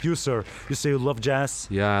You, sir, you say you love jazz?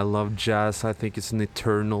 Yeah, I love jazz. I think it's an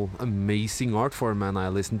eternal, amazing art form, and I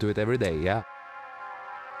listen to it every day, yeah.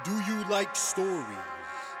 Do you like stories?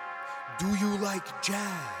 Do you like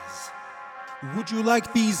jazz? Would you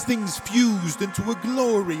like these things fused into a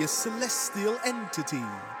glorious celestial entity?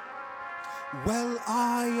 Well,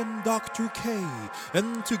 I am Dr. K,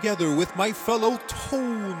 and together with my fellow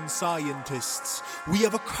tone scientists, we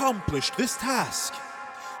have accomplished this task.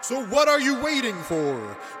 So what are you waiting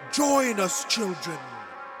for? Join us, children.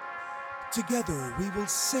 Together we will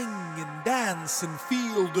sing and dance and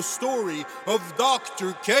feel the story of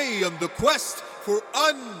Dr. K and the quest for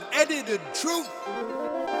unedited truth.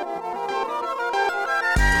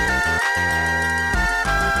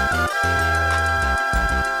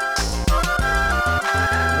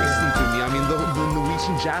 Listen to me, I mean, the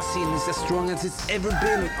Norwegian jazz scene is as strong as it's ever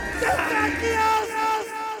been.